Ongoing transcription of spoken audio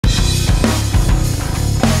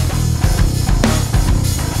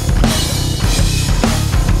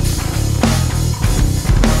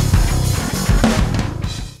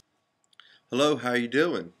Hello, how you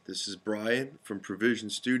doing? This is Brian from Provision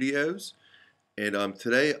Studios, and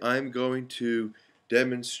today I'm going to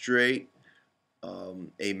demonstrate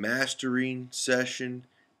a mastering session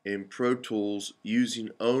in Pro Tools using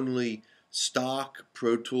only stock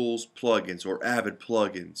Pro Tools plugins or Avid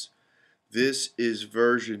plugins. This is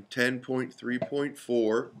version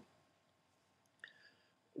 10.3.4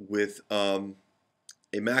 with a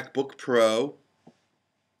MacBook Pro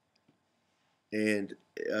and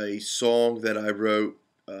a song that I wrote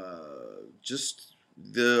just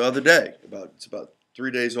the other day. It's about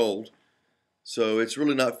 3 days old, so it's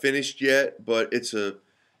really not finished yet. But it's a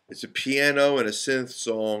piano and a synth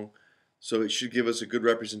song, so it should give us a good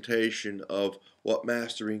representation of what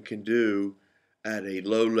mastering can do at a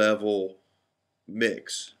low level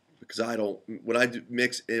mix. Because when I do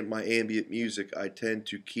mix in my ambient music, I tend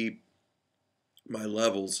to keep my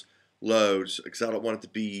levels low because I don't want it to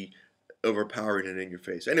be overpowering and in your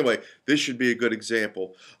face. Anyway, this should be a good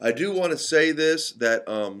example. I do want to say this, that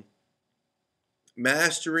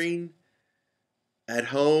mastering at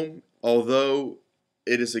home, although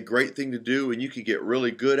it is a great thing to do and you can get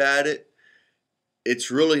really good at it,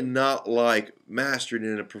 it's really not like mastering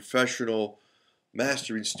in a professional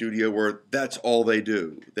mastering studio where that's all they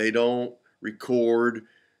do. They don't record,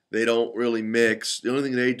 they don't really mix. The only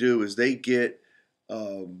thing they do is they get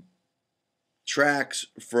tracks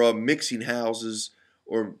from mixing houses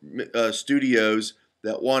or studios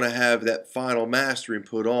that want to have that final mastering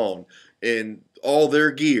put on, and all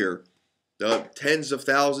their gear, tens of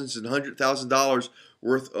thousands and $100,000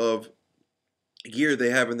 worth of gear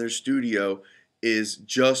they have in their studio, is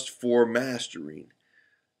just for mastering.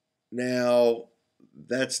 Now,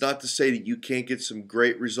 that's not to say that you can't get some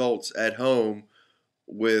great results at home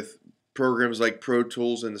with programs like Pro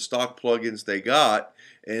Tools and the stock plugins they got,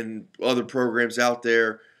 and other programs out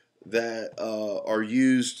there that are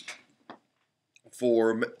used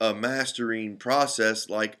for a mastering process,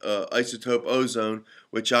 like Isotope Ozone,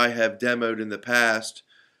 which I have demoed in the past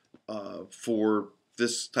for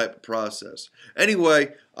this type of process.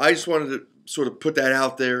 Anyway, I just wanted to sort of put that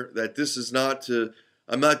out there, that this is not to,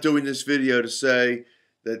 I'm not doing this video to say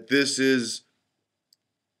that this is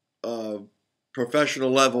professional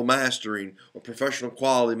level mastering or professional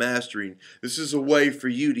quality mastering. This is a way for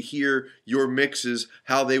you to hear your mixes,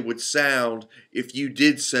 how they would sound if you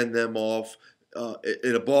did send them off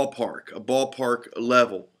in a ballpark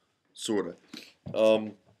level, sort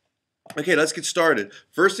of. Okay, let's get started.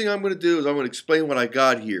 First thing I'm going to do is I'm going to explain what I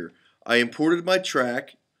got here. I imported my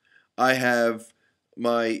track. I have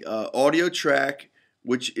my audio track,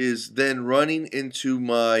 which is then running into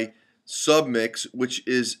my submix, which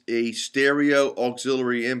is a stereo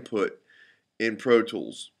auxiliary input in Pro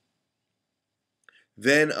Tools.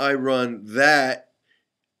 Then I run that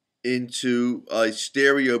into a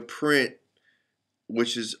stereo print,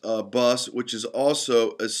 which is a bus, which is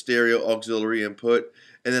also a stereo auxiliary input,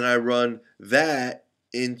 and then I run that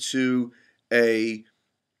into a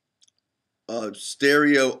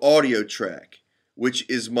stereo audio track, which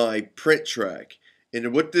is my print track.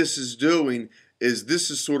 And what this is doing is, this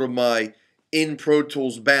is sort of my in Pro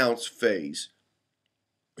Tools bounce phase.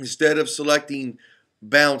 Instead of selecting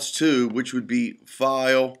bounce to, which would be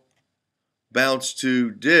file, bounce to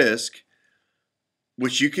disk,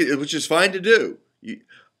 which is fine to do.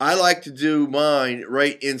 I like to do mine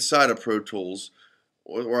right inside of Pro Tools,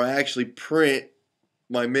 where I actually print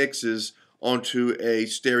my mixes onto a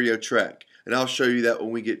stereo track. And I'll show you that when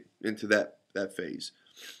we get into that phase.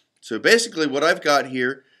 So basically what I've got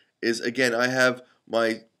here is, again, I have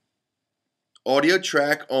my audio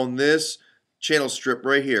track on this channel strip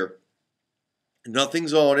right here.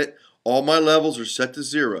 Nothing's on it. All my levels are set to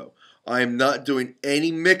 0. I am not doing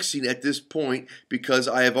any mixing at this point because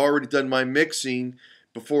I have already done my mixing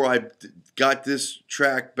before I got this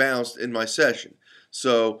track bounced in my session.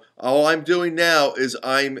 So all I'm doing now is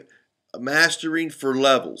I'm mastering for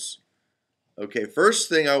levels. Okay, first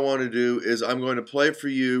thing I want to do is I'm going to play for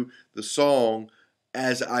you the song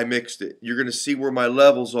as I mixed it. You're going to see where my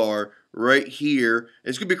levels are right here.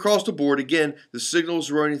 It's going to be across the board. Again, the signal's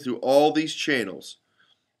running through all these channels.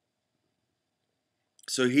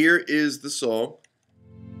 So here is the song.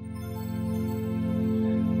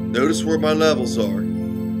 Notice where my levels are.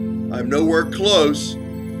 I'm nowhere close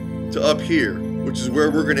to up here, which is where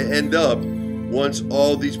we're going to end up once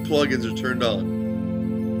all these plugins are turned on.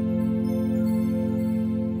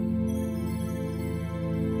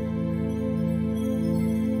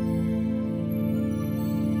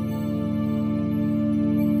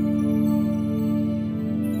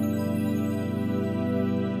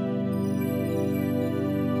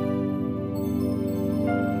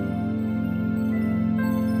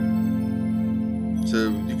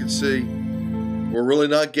 see, we're really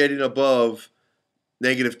not getting above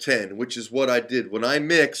 -10, which is what I did. When I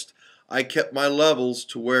mixed, I kept my levels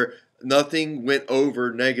to where nothing went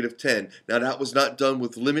over -10. Now that was not done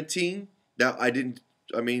with limiting. Now I didn't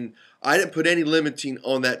put any limiting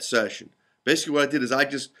on that session. Basically what I did is I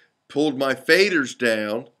just pulled my faders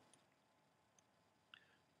down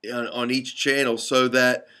on each channel so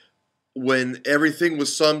that when everything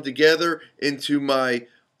was summed together into my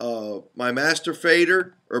my master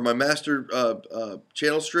fader or my master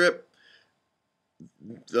channel strip,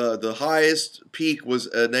 the highest peak was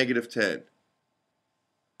a -10.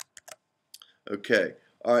 Okay,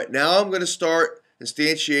 all right, now I'm going to start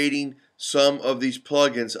instantiating some of these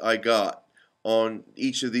plugins I got on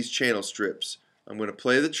each of these channel strips. I'm going to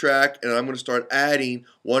play the track and I'm going to start adding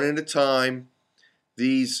one at a time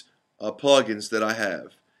these plugins that I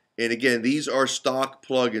have. And again, these are stock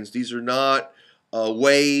plugins. These are not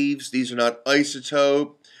waves. These are not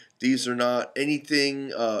isotope. These are not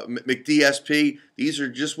anything McDSP. These are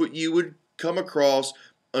just what you would come across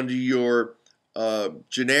under your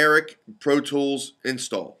generic ProTools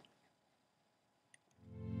install.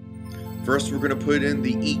 First, we're going to put in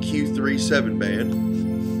the EQ3 7-band.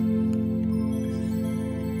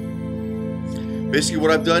 Basically,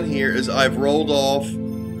 what I've done here is I've rolled off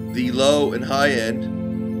the low and high end.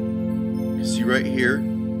 You can see right here,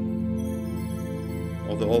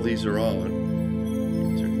 although all these are on.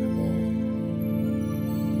 Turn them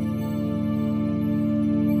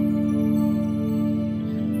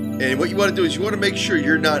off. And what you want to do is you want to make sure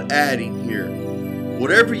you're not adding here.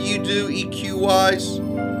 Whatever you do EQ-wise,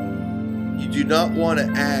 you do not want to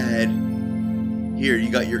add here. You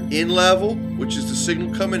got your in level, which is the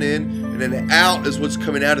signal coming in, and then the out is what's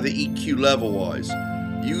coming out of the EQ level-wise.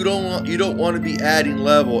 You don't want to be adding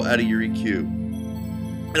level out of your EQ.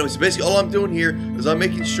 Anyway, so basically all I'm doing here is I'm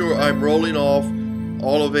making sure I'm rolling off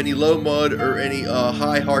all of any low mud or any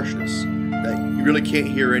high harshness that you really can't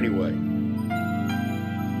hear anyway.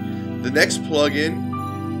 The next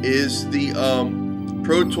plugin is the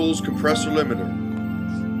ProTools compressor limiter.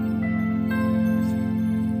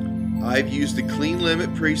 I've used the clean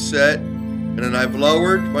limit preset, and then I've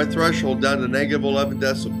lowered my threshold down to -11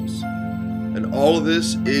 decibels. And all of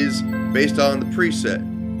this is based on the preset.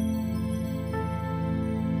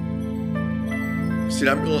 See,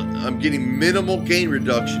 I'm getting minimal gain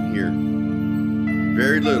reduction here.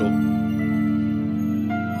 Very little.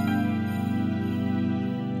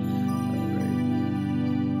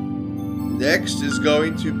 Next is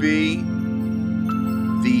going to be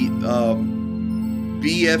the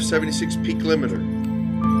BF76 peak limiter.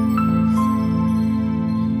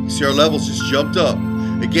 You see our levels just jumped up.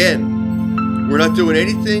 Again, we're not doing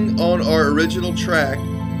anything on our original track.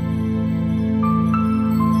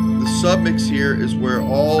 The submix here is where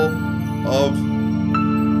all of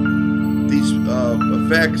these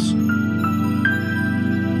effects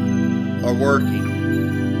are working.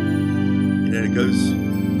 And then it goes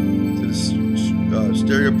to the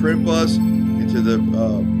stereo print bus, into the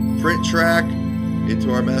print track,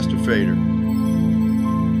 into our master fader.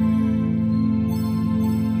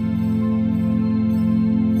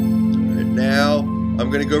 And now I'm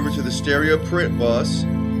going to go over to the stereo print bus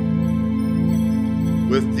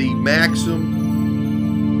with the maximum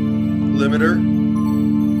limiter.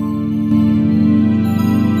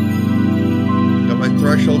 Got my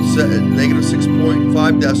threshold set at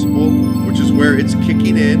 -6.5 decibel, which is where it's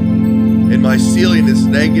kicking in, and my ceiling is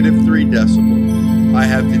 -3 decibel. I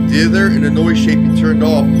have the dither and the noise shaping turned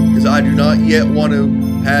off because I do not yet want to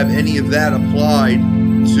have any of that applied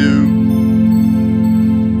to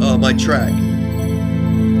my track,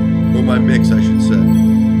 or my mix I should say.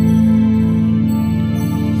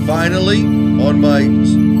 Finally, on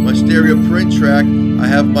my stereo print track, I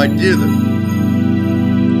have my dither,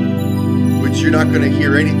 which you're not going to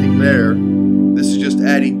hear anything there. This is just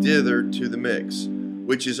adding dither to the mix,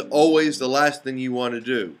 which is always the last thing you want to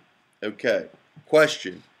do. Okay.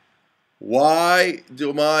 Question: why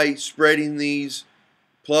am I spreading these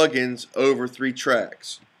plugins over 3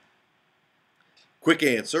 tracks? Quick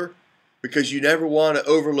answer: because you never want to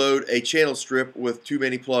overload a channel strip with too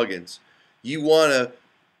many plugins. You want to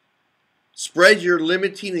spread your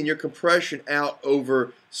limiting and your compression out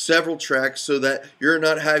over several tracks so that you're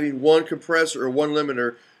not having one compressor or one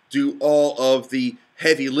limiter do all of the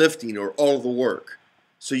heavy lifting or all of the work.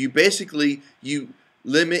 So you basically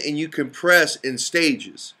limit and you compress in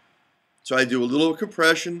stages. So I do a little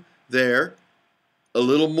compression there, a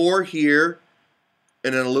little more here,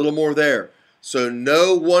 and then a little more there. So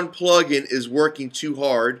no one plugin is working too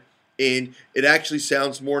hard, and it actually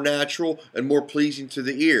sounds more natural and more pleasing to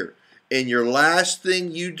the ear. And your last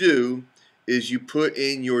thing you do is you put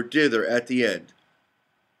in your dither at the end.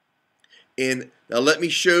 And now let me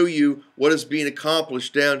show you what is being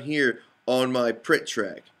accomplished down here on my print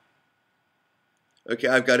track. Okay,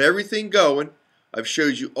 I've got everything going. I've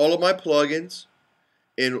showed you all of my plugins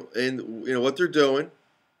and you know what they're doing.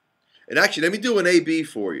 And actually, let me do an A/B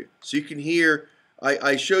for you so you can hear.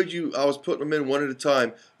 I showed you, I was putting them in one at a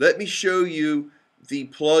time. Let me show you the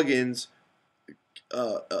plugins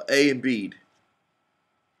A and B.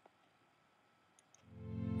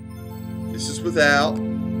 This is without.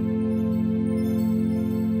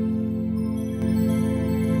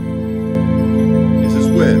 This is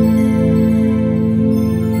with.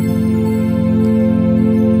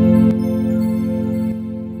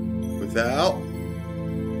 Without.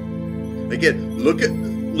 Again, look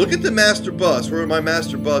at the master bus, where my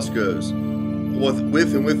master bus goes,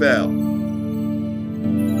 with and without.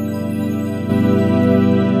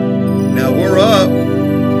 Now we're up.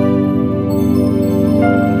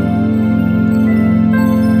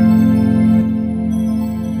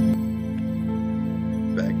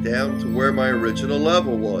 Back down to where my original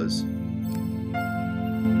level was.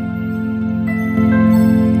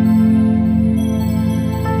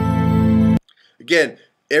 Again,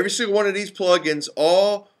 every single one of these plugins,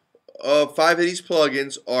 all 5 of these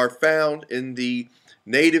plugins are found in the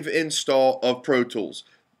native install of Pro Tools.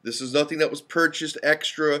 This is nothing that was purchased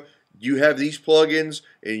extra. You have these plugins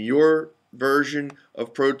in your version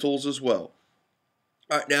of Pro Tools as well.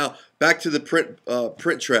 All right, now back to the print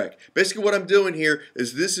track. Basically what I'm doing here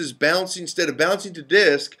is this is bouncing, instead of bouncing to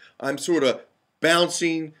disk, I'm sort of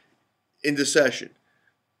bouncing into session.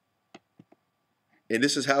 And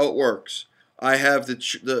this is how it works. I have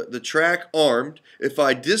the track armed. If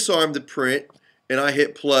I disarm the print and I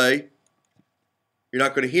hit play, you're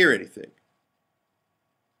not going to hear anything,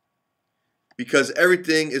 because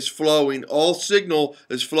everything is flowing, all signal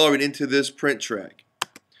is flowing into this print track.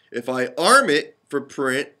 If I arm it for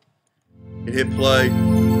print and hit play,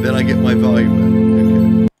 then I get my volume back.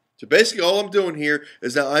 Okay. So basically all I'm doing here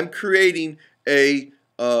is that I'm creating a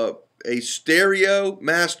stereo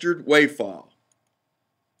mastered WAV file.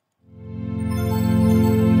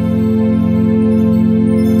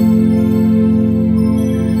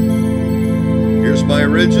 Here's my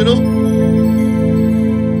original.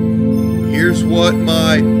 Here's what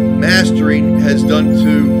my mastering has done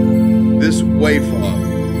to this WAV file.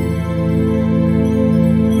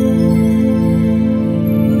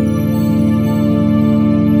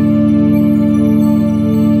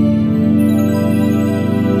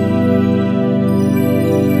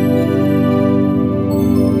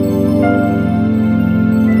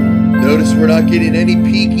 Notice we're not getting any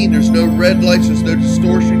peaking. There's no red lights. There's no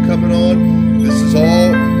distortion coming on. This is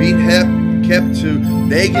all being kept to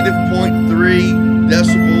negative 0.3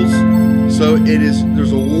 decibels. So it is.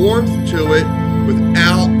 There's a warmth to it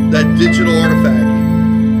without that digital artifacting.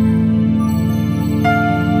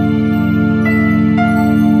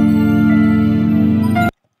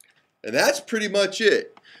 And that's pretty much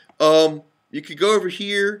it. You could go over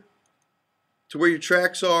here to where your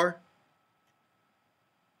tracks are.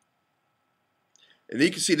 And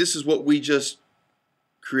you can see this is what we just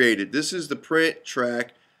created. This is the print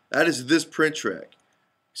track. That is this print track.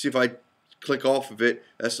 See, if I click off of it,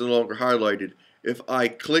 that's no longer highlighted. If I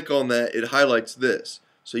click on that, it highlights this.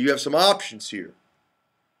 So you have some options here.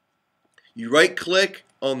 You right click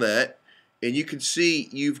on that and you can see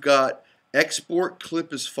you've got export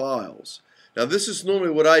clip as files. Now this is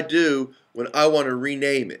normally what I do when I want to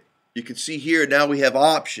rename it. You can see here now we have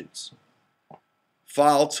options.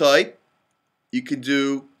 File type. You can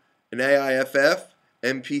do an AIFF,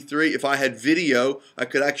 MP3. If I had video, I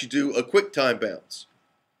could actually do a QuickTime bounce.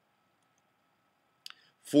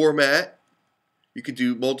 Format, you could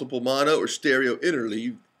do multiple mono or stereo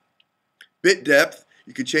interleave. Bit depth,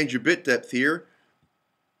 you could change your bit depth here.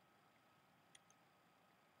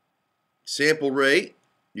 Sample rate,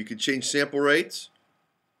 you can change sample rates.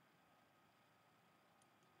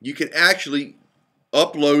 You can actually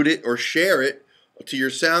upload it or share it to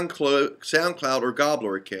your SoundCloud or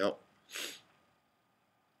Gobbler account.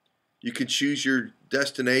 You can choose your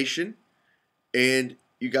destination, and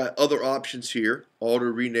you got other options here: auto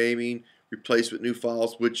renaming, replace with new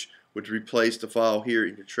files, which would replace the file here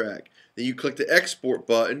in your track. Then you click the export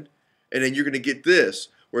button, and then you're going to get this,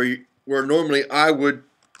 where normally I would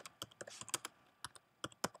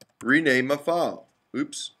rename my file.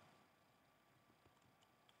 Oops.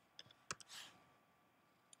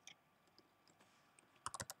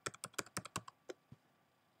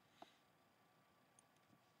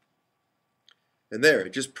 And there,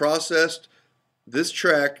 it just processed this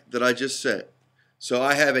track that I just sent. So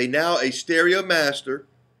I have now a stereo master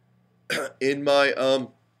in my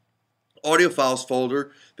audio files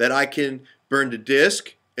folder that I can burn to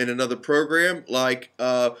disk in another program like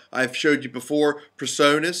I've showed you before,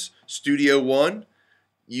 PreSonus Studio One.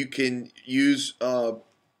 You can use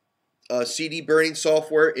CD burning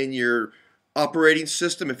software in your operating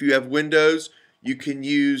system. If you have Windows, you can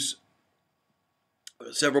use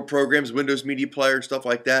several programs, Windows Media Player and stuff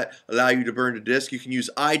like that, allow you to burn to disk. You can use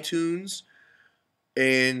iTunes,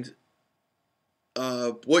 and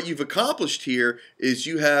what you've accomplished here is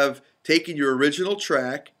you have taken your original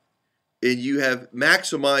track and you have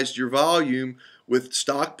maximized your volume with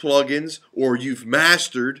stock plugins, or you've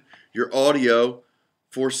mastered your audio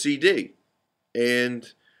for CD.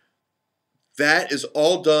 And that is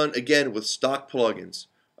all done, again, with stock plugins.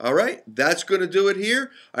 All right, that's going to do it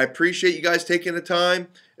here. I appreciate you guys taking the time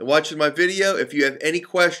and watching my video. If you have any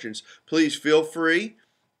questions, please feel free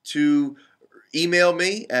to email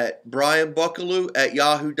me at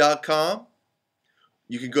brianbuckalew@yahoo.com.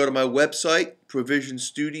 You can go to my website,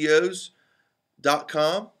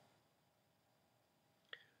 provisionstudios.com,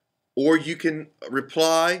 or you can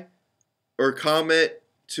reply or comment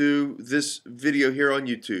to this video here on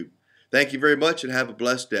YouTube. Thank you very much and have a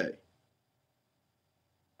blessed day.